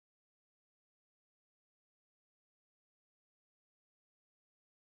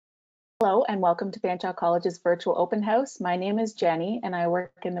Hello and welcome to Fanshawe College's virtual open house. My name is Jenny and I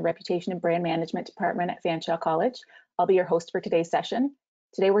work in the Reputation and Brand Management Department at Fanshawe College. I'll be your host for today's session.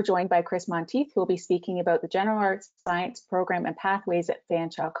 Today we're joined by Chris Monteith, who will be speaking about the General Arts Science Program and Pathways at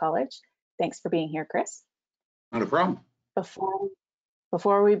Fanshawe College. Thanks for being here, Chris. Not a problem.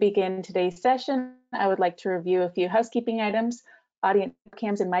 Before we begin today's session, I would like to review a few housekeeping items. Audience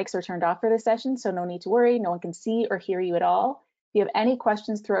cams and mics are turned off for this session, so no need to worry. No one can see or hear you at all. If you have any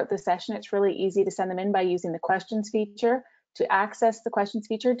questions throughout the session, it's really easy to send them in by using the questions feature. To access the questions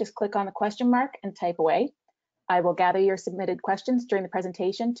feature, just click on the question mark and type away. I will gather your submitted questions during the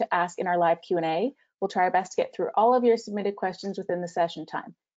presentation to ask in our live Q&A. We'll try our best to get through all of your submitted questions within the session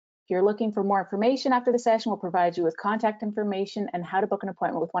time. If you're looking for more information after the session, we'll provide you with contact information and how to book an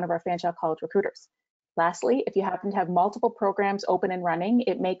appointment with one of our Fanshawe College recruiters. Lastly, if you happen to have multiple programs open and running,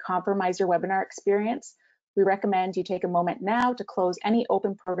 it may compromise your webinar experience. We recommend you take a moment now to close any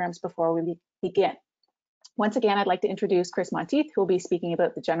open programs before we begin. Once again, I'd like to introduce Chris Monteith, who will be speaking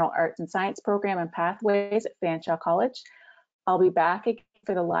about the General Arts and Science Program and Pathways at Fanshawe College. I'll be back again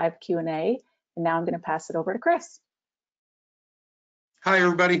for the live Q&A, and now I'm going to pass it over to Chris. Hi,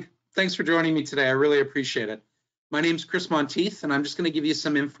 everybody. Thanks for joining me today. I really appreciate it. My name is Chris Monteith, and I'm just going to give you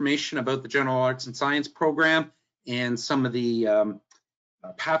some information about the General Arts and Science Program and some of the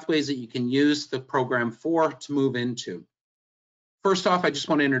pathways that you can use the program for to move into. First off, I just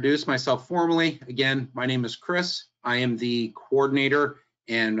want to introduce myself formally. Again, my name is Chris. I am the coordinator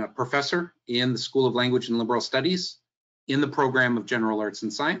and professor in the School of Language and Liberal Studies in the program of General Arts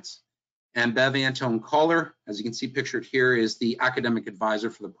and Science. And Bev Antone Collar, as you can see pictured here, is the academic advisor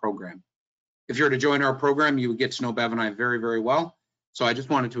for the program. If you were to join our program, you would get to know Bev and I very, very well. So I just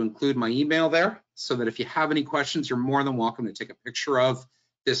wanted to include my email there so that if you have any questions, you're more than welcome to take a picture of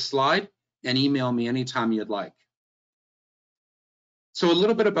this slide and email me anytime you'd like. So a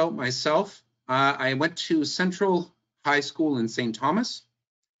little bit about myself. I went to Central High School in St. Thomas.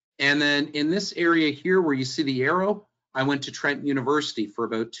 And then in this area here where you see the arrow, I went to Trent University for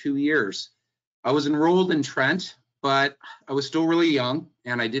about 2 years. I was enrolled in Trent, but I was still really young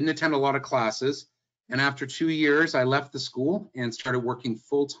and I didn't attend a lot of classes. And after 2 years, I left the school and started working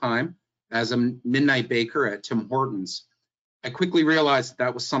full-time as a midnight baker at Tim Hortons. I quickly realized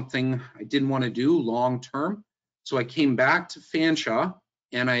that was something I didn't want to do long-term. So I came back to Fanshawe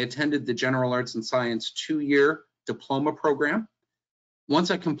and I attended the General Arts and Science 2-year diploma program.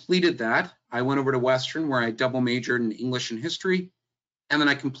 Once I completed that, I went over to Western where I double majored in English and history. And then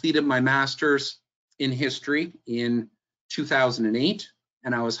I completed my master's in history in 2008.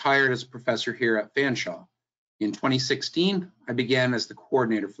 And I was hired as a professor here at Fanshawe. In 2016, I began as the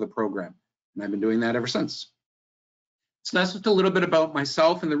coordinator for the program, and I've been doing that ever since. So that's just a little bit about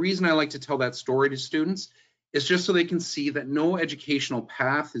myself, and the reason I like to tell that story to students is just so they can see that no educational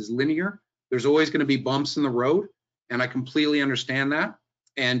path is linear. There's always going to be bumps in the road, and I completely understand that.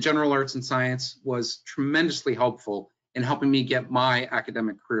 And General Arts and Science was tremendously helpful in helping me get my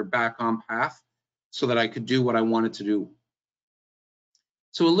academic career back on path so that I could do what I wanted to do.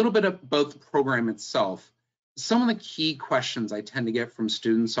 So a little bit about the program itself. Some of the key questions I tend to get from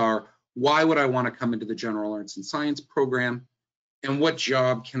students are, why would I want to come into the General Arts and Science program? And what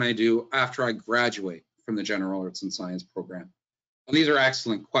job can I do after I graduate from the General Arts and Science program? And these are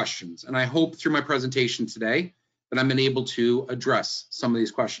excellent questions. And I hope through my presentation today that I'm able to address some of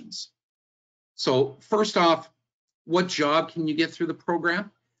these questions. So first off, what job can you get through the program?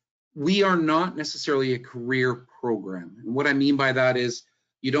 We are not necessarily a career program. And what I mean by that is,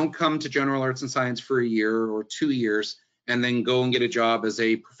 you don't come to General Arts and Science for a year or 2 years and then go and get a job as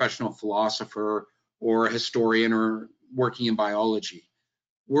a professional philosopher or a historian or working in biology.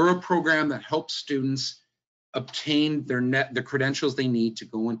 We're a program that helps students obtain the credentials they need to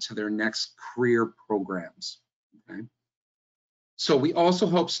go into their next career programs. Okay? So we also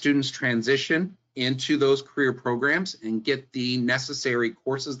help students transition into those career programs and get the necessary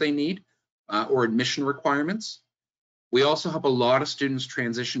courses they need or admission requirements. We also help a lot of students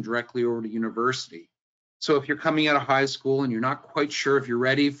transition directly over to university. So if you're coming out of high school and you're not quite sure if you're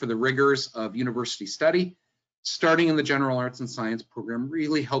ready for the rigors of university study, starting in the General Arts and Science program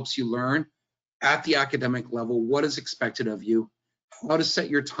really helps you learn at the academic level what is expected of you, how to set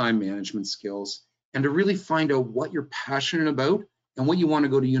your time management skills, and to really find out what you're passionate about and what you want to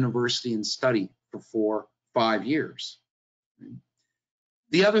go to university and study for 4 or 5 years.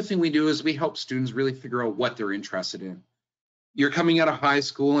 The other thing we do is we help students really figure out what they're interested in. You're coming out of high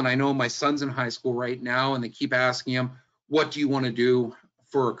school, and I know my son's in high school right now, and they keep asking him, what do you want to do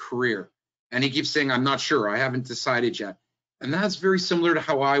for a career? And he keeps saying, I'm not sure, I haven't decided yet. And that's very similar to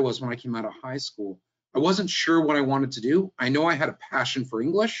how I was when I came out of high school. I wasn't sure what I wanted to do. I know I had a passion for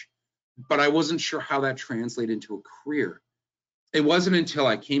English, but I wasn't sure how that translated into a career. It wasn't until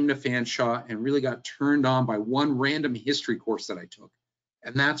I came to Fanshawe and really got turned on by one random history course that I took.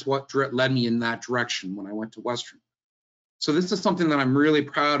 And that's what led me in that direction when I went to Western. So this is something that I'm really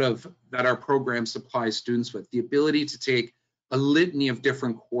proud of that our program supplies students with, the ability to take a litany of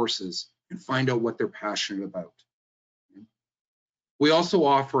different courses and find out what they're passionate about. We also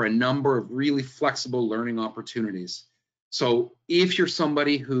offer a number of really flexible learning opportunities. So if you're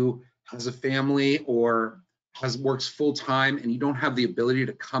somebody who has a family or works full-time and you don't have the ability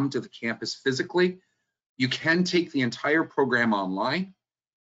to come to the campus physically, you can take the entire program online.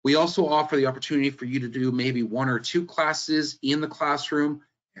 We also offer the opportunity for you to do maybe 1 or 2 classes in the classroom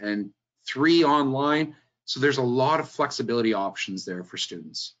and 3 online. So there's a lot of flexibility options there for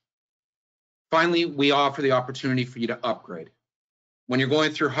students. Finally, we offer the opportunity for you to upgrade. When you're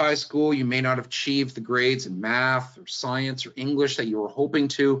going through high school, you may not have achieved the grades in math or science or English that you were hoping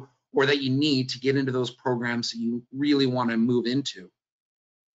to, or that you need to get into those programs that you really want to move into.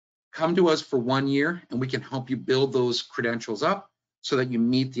 Come to us for 1 year and we can help you build those credentials up so that you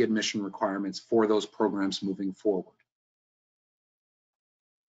meet the admission requirements for those programs moving forward.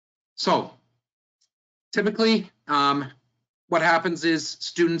 So typically, what happens is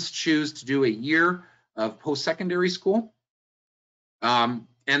students choose to do a year of post-secondary school, and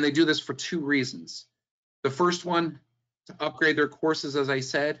they do this for 2 reasons. The first one, to upgrade their courses, as I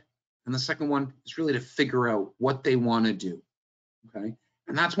said, and the second one is really to figure out what they want to do, okay?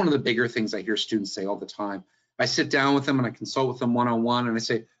 And that's one of the bigger things I hear students say all the time. I sit down with them and I consult with them one-on-one and I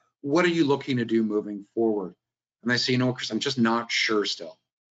say, what are you looking to do moving forward? And they say, you know, Chris, I'm just not sure still.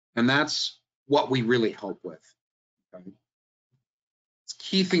 And that's what we really help with, okay? It's a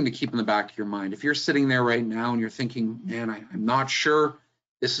key thing to keep in the back of your mind. If you're sitting there right now and you're thinking, man, I'm not sure,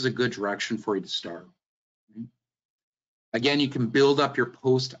 this is a good direction for you to start. Okay? Again, you can build up your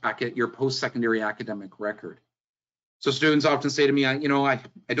post-secondary academic record. So students often say to me, I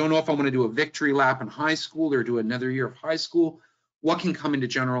don't know if I want to do a victory lap in high school or do another year of high school. What can coming to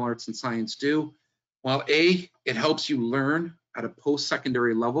general arts and science do? Well, A, it helps you learn at a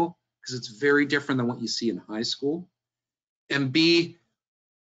post-secondary level because it's very different than what you see in high school. And B,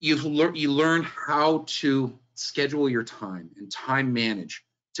 you learn how to schedule your time and time manage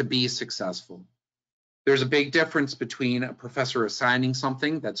to be successful. There's a big difference between a professor assigning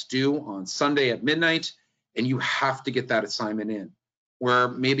something that's due on Sunday at midnight and you have to get that assignment in, where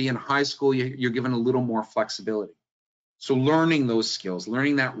maybe in high school you're given a little more flexibility. So learning those skills,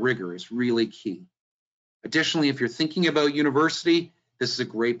 learning that rigor is really key. Additionally, if you're thinking about university, this is a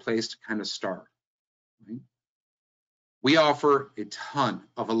great place to kind of start. Right? We offer a ton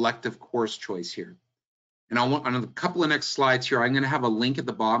of elective course choice here. And on a couple of next slides here, I'm going to have a link at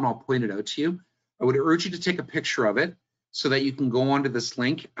the bottom. I'll point it out to you. I would urge you to take a picture of it so that you can go onto this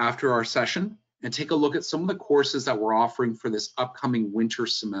link after our session and take a look at some of the courses that we're offering for this upcoming winter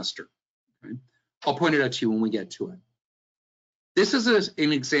semester. Okay? I'll point it out to you when we get to it. This is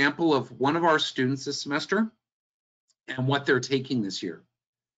an example of one of our students this semester and what they're taking this year.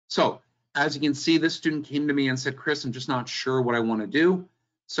 So as you can see, this student came to me and said, Chris, I'm just not sure what I want to do.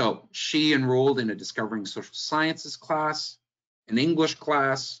 So she enrolled in a Discovering Social Sciences class, an English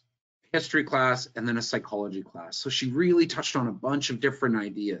class, history class, and then a psychology class. So she really touched on a bunch of different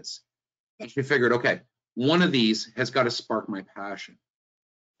ideas. And she figured, okay, one of these has got to spark my passion.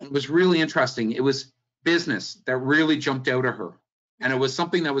 And it was really interesting. It was business that really jumped out at her. And it was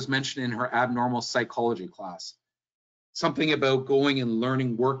something that was mentioned in her abnormal psychology class. Something about going and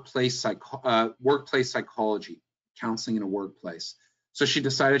learning workplace psychology, counseling in a workplace. So she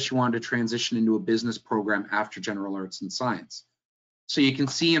decided she wanted to transition into a business program after general arts and science. So you can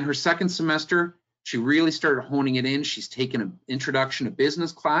see in her second semester, she really started honing it in. She's taken an introduction to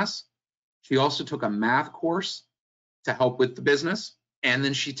business class. She also took a math course to help with the business. And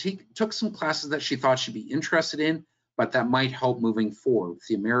then she took some classes that she thought she'd be interested in, but that might help moving forward with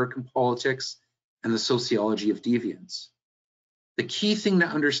the American politics and the sociology of deviance. The key thing to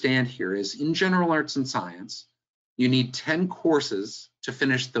understand here is in general arts and science, you need 10 courses to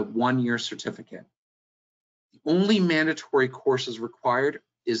finish the 1-year certificate. The only mandatory courses required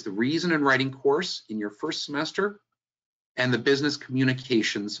is the reason and writing course in your first semester and the business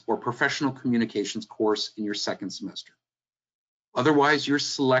communications or professional communications course in your second semester. Otherwise, you're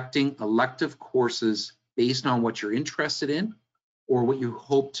selecting elective courses based on what you're interested in or what you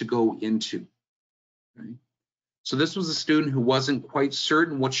hope to go into. Okay? So this was a student who wasn't quite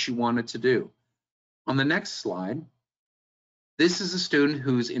certain what she wanted to do. On the next slide, this is a student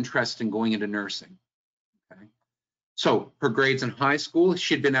who's interested in going into nursing. Okay? So her grades in high school,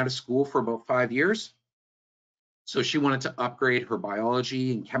 she'd been out of school for about 5 years. So she wanted to upgrade her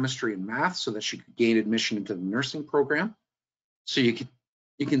biology and chemistry and math so that she could gain admission into the nursing program. So you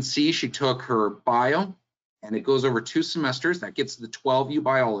can see she took her bio, and it goes over 2 semesters. That gets the 12U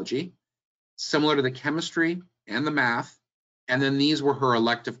biology, similar to the chemistry and the math. And then these were her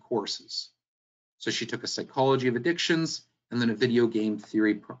elective courses. So she took a psychology of addictions and then a video game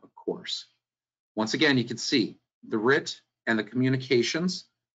theory course. Once again, you can see the RIT and the communications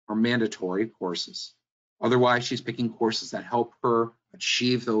are mandatory courses. Otherwise, she's picking courses that help her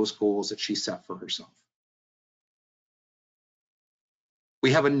achieve those goals that she set for herself.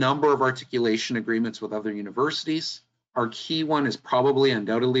 We have a number of articulation agreements with other universities. Our key one is probably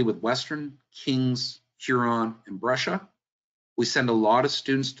undoubtedly with Western, King's, Huron, and Brescia. We send a lot of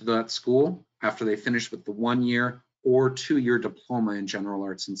students to that school after they finish with the 1-year or 2-year diploma in general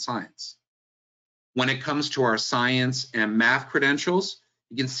arts and science. When it comes to our science and math credentials,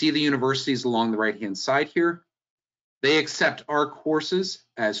 you can see the universities along the right-hand side here. They accept our courses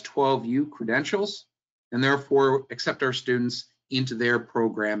as 12U credentials and therefore accept our students into their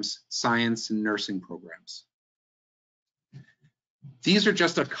programs, science and nursing programs. These are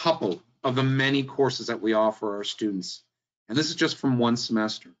just a couple of the many courses that we offer our students, and this is just from 1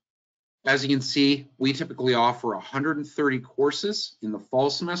 semester. As you can see, we typically offer 130 courses in the fall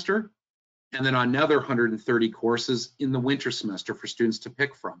semester, and then another 130 courses in the winter semester for students to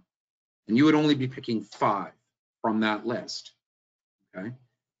pick from. And you would only be picking 5 from that list, okay?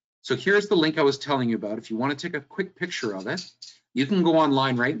 So here's the link I was telling you about. If you want to take a quick picture of it, you can go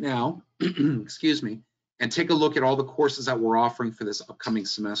online right now, excuse me, and take a look at all the courses that we're offering for this upcoming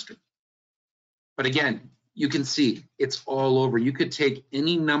semester. But again, you can see it's all over. You could take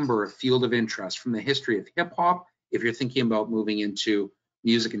any number of field of interest, from the history of hip hop, if you're thinking about moving into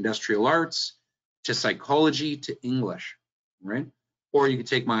music industrial arts, to psychology, to English, right? Or you could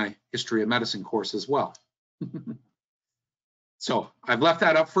take my history of medicine course as well. So I've left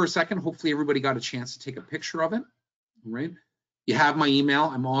that up for a second. Hopefully everybody got a chance to take a picture of it, right? You have my email.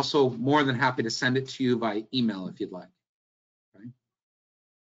 I'm also more than happy to send it to you by email if you'd like. Okay?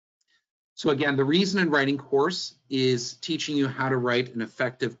 So again, the Reason in Writing course is teaching you how to write an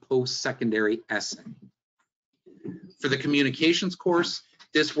effective post-secondary essay. For the communications course,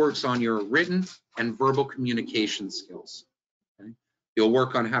 this works on your written and verbal communication skills. Okay? You'll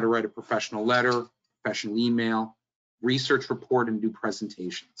work on how to write a professional letter, professional email, research report, and do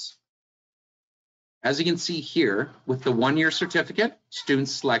presentations. As you can see here, with the 1-year certificate,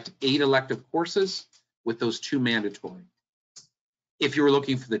 students select 8 elective courses with those 2 mandatory. If you were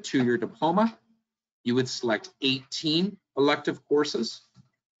looking for the 2-year diploma, you would select 18 elective courses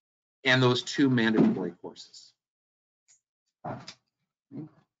and those 2 mandatory courses.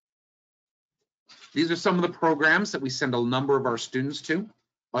 These are some of the programs that we send a number of our students to.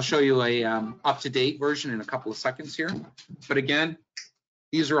 I'll show you a up-to-date version in a couple of seconds here. But again,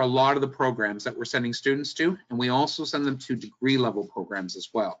 these are a lot of the programs that we're sending students to, and we also send them to degree level programs as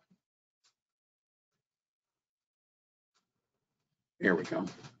well. There we go.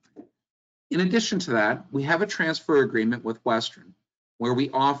 In addition to that, we have a transfer agreement with Western, where we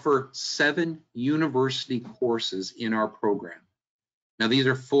offer 7 university courses in our program. Now, these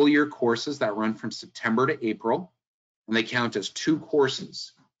are full year courses that run from September to April, and they count as 2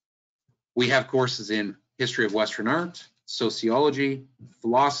 courses. We have courses in history of Western art, sociology,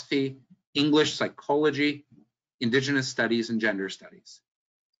 philosophy, English, psychology, Indigenous studies, and gender studies.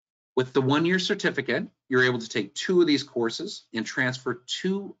 With the 1-year certificate, you're able to take 2 of these courses and transfer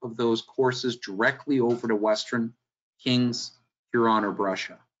 2 of those courses directly over to Western, King's, Huron, or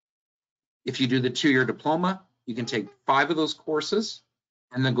Brescia. If you do the 2-year diploma, you can take 5 of those courses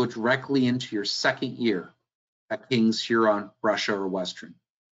and then go directly into your 2nd year at King's, Huron, Brescia, or Western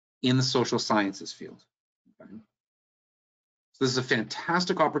in the social sciences field. Okay. So this is a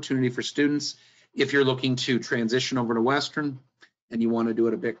fantastic opportunity for students. If you're looking to transition over to Western and you want to do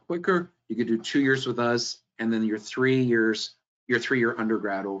it a bit quicker, you could do 2 years with us and then your 3-year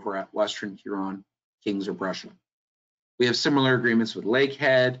undergrad over at Western, Huron, King's, or Brescia. We have similar agreements with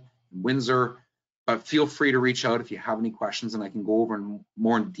Lakehead and Windsor, but feel free to reach out if you have any questions and I can go over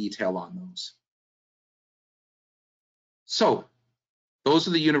more in detail on those. So those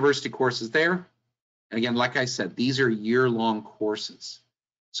are the university courses there. And again, like I said, these are year-long courses.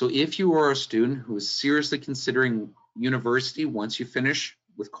 So if you are a student who is seriously considering university once you finish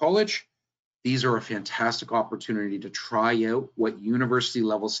with college, these are a fantastic opportunity to try out what university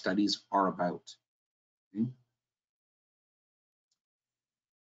level studies are about. Okay.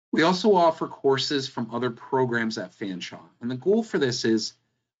 We also offer courses from other programs at Fanshawe. And the goal for this is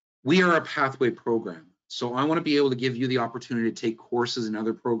we are a pathway program. So I want to be able to give you the opportunity to take courses in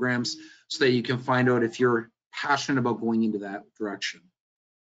other programs so that you can find out if you're passionate about going into that direction.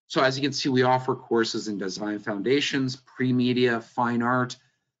 So as you can see, we offer courses in design foundations, pre-media, fine art.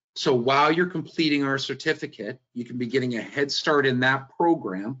 So while you're completing our certificate, you can be getting a head start in that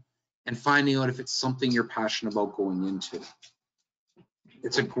program and finding out if it's something you're passionate about going into.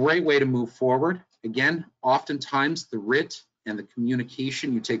 It's a great way to move forward. Again, oftentimes the RIT and the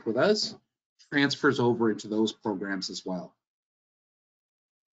communication you take with us transfers over into those programs as well.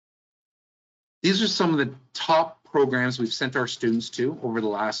 These are some of the top programs we've sent our students to over the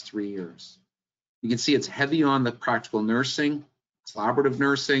last 3 years. You can see it's heavy on the practical nursing, collaborative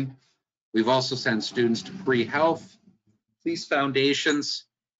nursing. We've also sent students to pre-health, police foundations,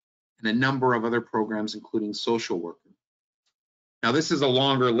 and a number of other programs, including social worker. Now, this is a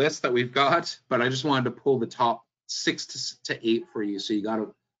longer list that we've got, but I just wanted to pull the top 6 to 8 for you, so you got a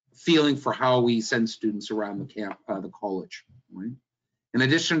feeling for how we send students around the college. Right? In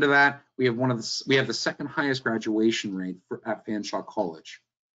addition to that, we have the second highest graduation rate at Fanshawe College.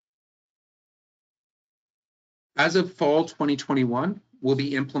 As of fall 2021, we'll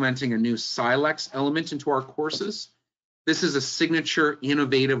be implementing a new Silex element into our courses. This is a signature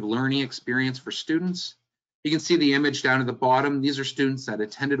innovative learning experience for students. You can see the image down at the bottom. These are students that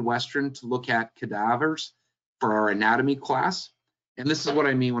attended Western to look at cadavers for our anatomy class. And this is what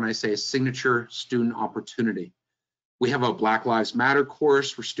I mean when I say a signature student opportunity. We have a Black Lives Matter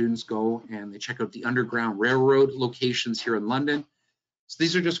course where students go and they check out the Underground Railroad locations here in London. So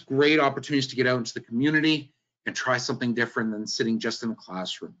these are just great opportunities to get out into the community and try something different than sitting just in the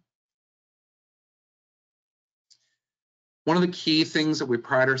classroom. One of the key things that we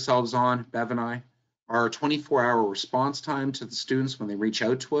pride ourselves on, Bev and I, are our 24-hour response time to the students when they reach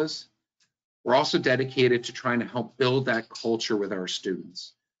out to us. We're also dedicated to trying to help build that culture with our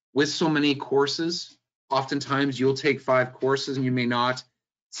students. With so many courses, oftentimes you'll take 5 courses and you may not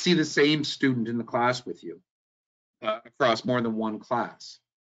see the same student in the class with you across more than one class.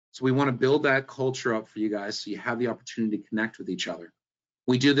 So we want to build that culture up for you guys so you have the opportunity to connect with each other.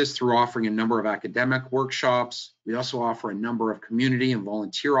 We do this through offering a number of academic workshops. We also offer a number of community and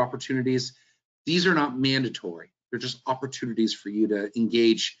volunteer opportunities. These are not mandatory. They're just opportunities for you to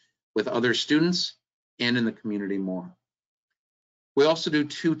engage with other students and in the community more. We also do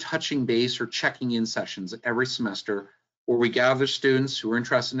 2 touching base or checking in sessions every semester where we gather students who are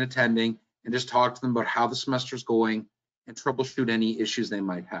interested in attending and just talk to them about how the semester is going and troubleshoot any issues they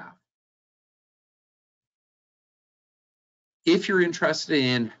might have. If you're interested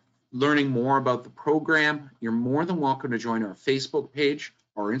in learning more about the program, you're more than welcome to join our Facebook page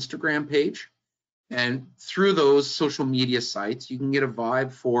or Instagram page. And through those social media sites, you can get a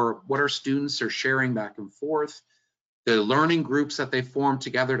vibe for what our students are sharing back and forth, the learning groups that they form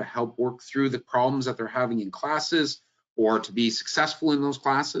together to help work through the problems that they're having in classes or to be successful in those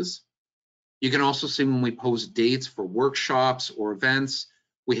classes. You can also see when we post dates for workshops or events.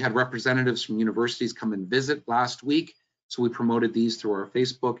 We had representatives from universities come and visit last week, so we promoted these through our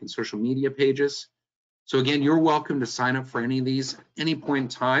Facebook and social media pages. So again, you're welcome to sign up for any of these at any point in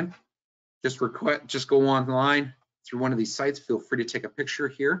time. Just go online through one of these sites. Feel free to take a picture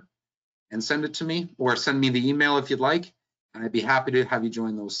here and send it to me, or send me the email if you'd like, and I'd be happy to have you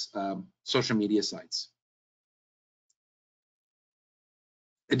join those social media sites.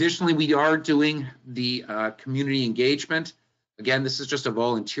 Additionally, we are doing the community engagement. Again, this is just a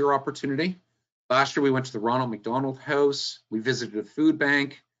volunteer opportunity. Last year, we went to the Ronald McDonald House. We visited a food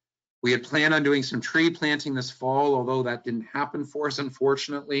bank. We had planned on doing some tree planting this fall, although that didn't happen for us,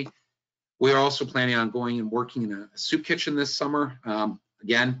 unfortunately. We are also planning on going and working in a soup kitchen this summer.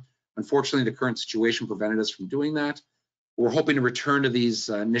 Again, unfortunately, the current situation prevented us from doing that. We're hoping to return to these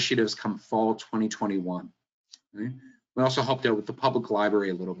initiatives come fall 2021. Okay? We also helped out with the public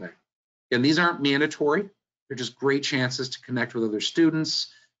library a little bit. And these aren't mandatory. They're just great chances to connect with other students,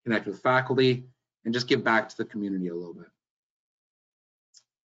 connect with faculty, and just give back to the community a little bit.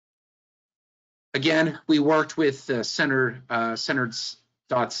 Again, we worked with Centered.ca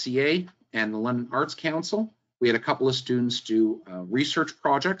and the London Arts Council. We had a couple of students do research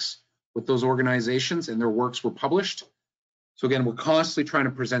projects with those organizations, and their works were published. So again, we're constantly trying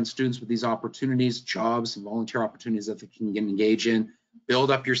to present students with these opportunities, jobs, and volunteer opportunities that they can engage in, build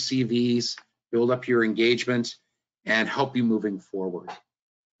up your CVs, build up your engagement, and help you moving forward.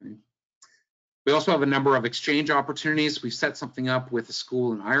 Okay. We also have a number of exchange opportunities. We've set something up with a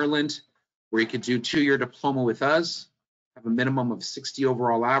school in Ireland where you could do 2-year diploma with us, have a minimum of 60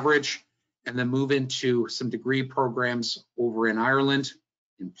 overall average, and then move into some degree programs over in Ireland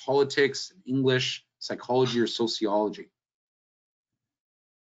in politics, English, psychology, or sociology.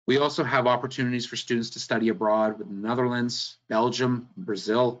 We also have opportunities for students to study abroad with the Netherlands, Belgium,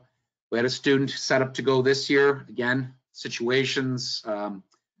 Brazil. We had a student set up to go this year. Again, situations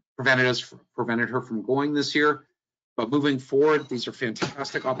prevented her from going this year. But moving forward, these are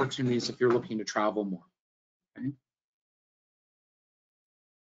fantastic opportunities if you're looking to travel more. Okay.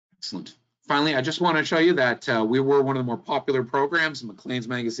 Excellent. Finally, I just want to show you that we were one of the more popular programs in Maclean's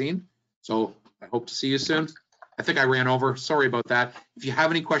magazine. So I hope to see you soon. I think I ran over. Sorry about that. If you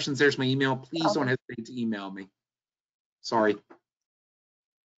have any questions, there's my email. Please don't hesitate to email me. Sorry.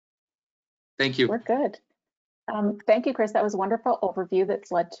 Thank you. We're good. Thank you, Chris. That was a wonderful overview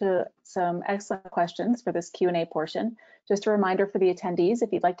that's led to some excellent questions for this Q&A portion. Just a reminder for the attendees,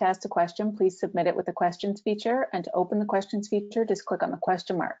 if you'd like to ask a question, please submit it with the questions feature. And to open the questions feature, just click on the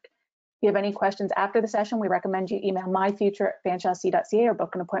question mark. If you have any questions after the session, we recommend you email myfuture@fanshawec.ca or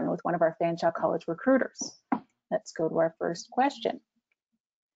book an appointment with one of our Fanshawe College recruiters. Let's go to our first question.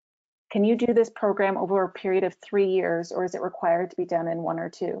 Can you do this program over a period of 3 years, or is it required to be done in 1 or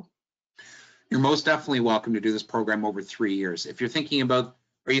 2? You're most definitely welcome to do this program over 3 years. If you're thinking about,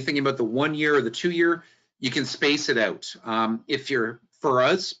 are you thinking about the 1 year or the 2 year? You can space it out. For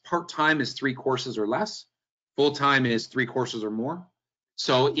us, part-time is 3 courses or less. Full-time is 3 courses or more.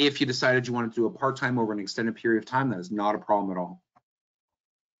 So if you decided you wanted to do a part-time over an extended period of time, that is not a problem at all.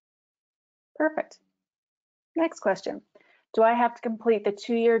 Perfect. Next question. Do I have to complete the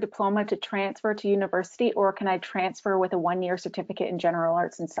 2-year diploma to transfer to university, or can I transfer with a 1-year certificate in general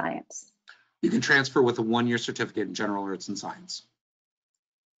arts and science? You can transfer with a 1-year certificate in general arts and science.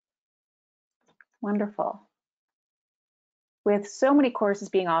 Wonderful. With so many courses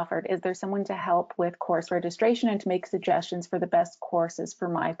being offered, is there someone to help with course registration and to make suggestions for the best courses for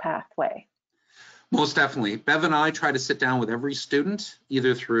my pathway? Most definitely. Bev and I try to sit down with every student,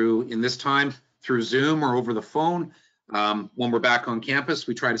 either through Zoom or over the phone. When we're back on campus,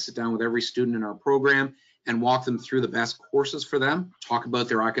 we try to sit down with every student in our program and walk them through the best courses for them, talk about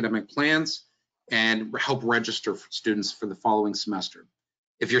their academic plans, and help register for students for the following semester.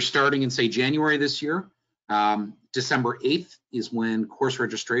 If you're starting in, say, January this year, December 8th is when course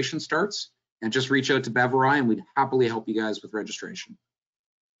registration starts, and just reach out to Bev or I, and we'd happily help you guys with registration.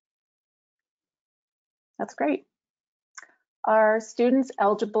 That's great. Are students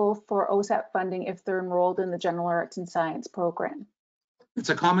eligible for OSAP funding if they're enrolled in the general arts and science program? It's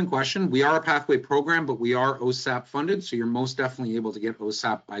a common question. We are a pathway program, but we are OSAP funded, so you're most definitely able to get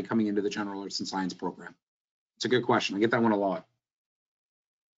OSAP by coming into the general arts and science program. It's a good question. I get that one a lot.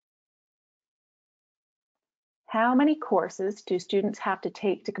 How many courses do students have to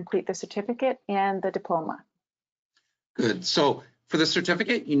take to complete the certificate and the diploma? Good. So for the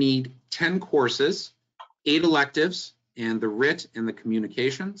certificate, you need 10 courses, 8 electives, and the writ and the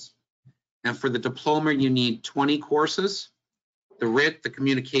communications. And for the diploma, you need 20 courses, the writ, the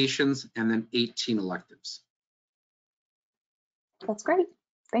communications, and then 18 electives. That's great.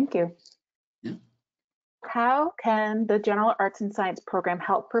 Thank you. Yeah. How can the general arts and science program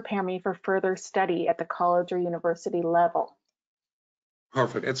help prepare me for further study at the college or university level?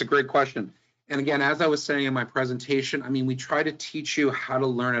 Perfect. That's a great question. And again, as I was saying in my presentation, I mean, we try to teach you how to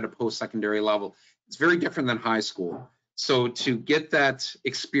learn at a post-secondary level. It's very different than high school. So to get that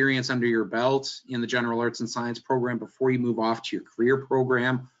experience under your belt in the general arts and science program before you move off to your career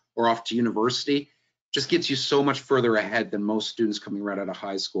program or off to university just gets you so much further ahead than most students coming right out of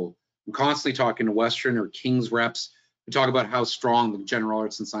high school. I'm constantly talking to Western or King's reps who talk about how strong the general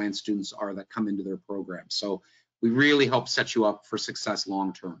arts and science students are that come into their program. So we really help set you up for success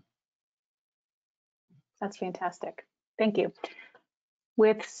long term. That's fantastic. Thank you.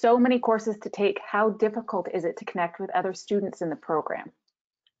 With so many courses to take, how difficult is it to connect with other students in the program?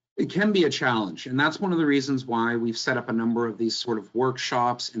 It can be a challenge, and that's one of the reasons why we've set up a number of these sort of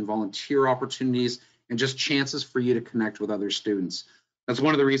workshops and volunteer opportunities and just chances for you to connect with other students. That's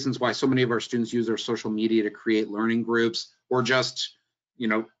one of the reasons why so many of our students use our social media to create learning groups or just,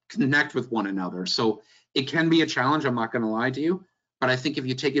 connect with one another. So it can be a challenge, I'm not going to lie to you. But I think if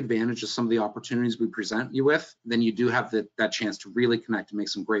you take advantage of some of the opportunities we present you with, then you do have that chance to really connect and make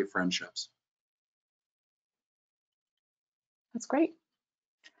some great friendships. That's great.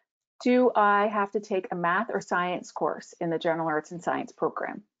 Do I have to take a math or science course in the general arts and science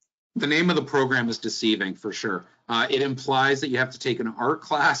program? The name of the program is deceiving for sure. It implies that you have to take an art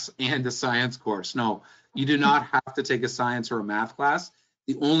class and a science course. No, you do not have to take a science or a math class.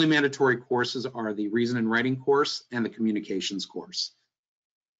 The only mandatory courses are the reason and writing course and the communications course.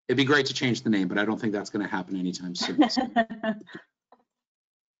 It'd be great to change the name, but I don't think that's going to happen anytime soon.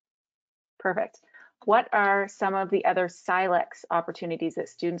 Perfect. What are some of the other SILEX opportunities that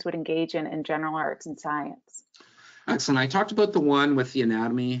students would engage in general arts and science? Excellent. I talked about the one with the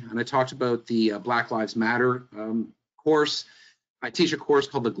anatomy, and I talked about the Black Lives Matter course. I teach a course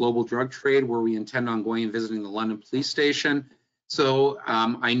called the Global Drug Trade, where we intend on going and visiting the London Police Station. So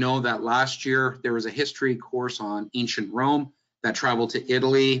I know that last year there was a history course on ancient Rome that traveled to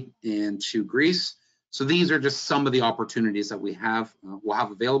Italy and to Greece. So these are just some of the opportunities that we'll have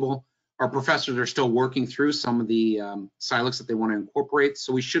available. Our professors are still working through some of the SILEX that they want to incorporate.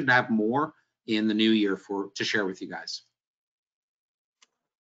 So we should have more in the new year to share with you guys.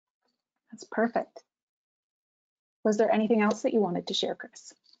 That's perfect. Was there anything else that you wanted to share,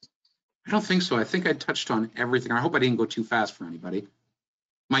 Chris? I don't think so. I think I touched on everything. I hope I didn't go too fast for anybody.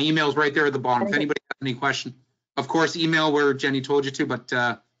 My email is right there at the bottom. If anybody has any question, of course, email where Jenny told you to, but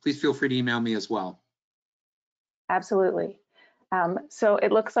please feel free to email me as well. Absolutely. So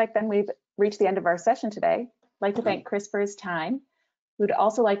it looks like then we've reached the end of our session today. I'd like to thank Chris for his time. We would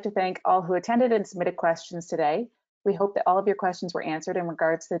also like to thank all who attended and submitted questions today. We hope that all of your questions were answered in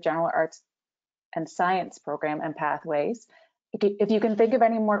regards to the General Arts and Science program and pathways. If you can think of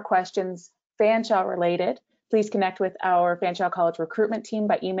any more questions Fanshawe related, please connect with our Fanshawe College recruitment team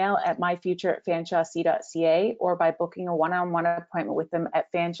by email at myfuture@fanshawec.ca or by booking a one-on-one appointment with them at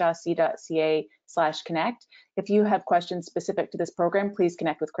fanshawec.ca/connect. If you have questions specific to this program, please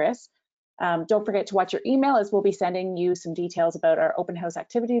connect with Chris. Don't forget to watch your email, as we'll be sending you some details about our open house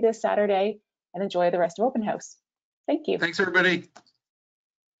activity this Saturday, and enjoy the rest of open house. Thank you. Thanks, everybody.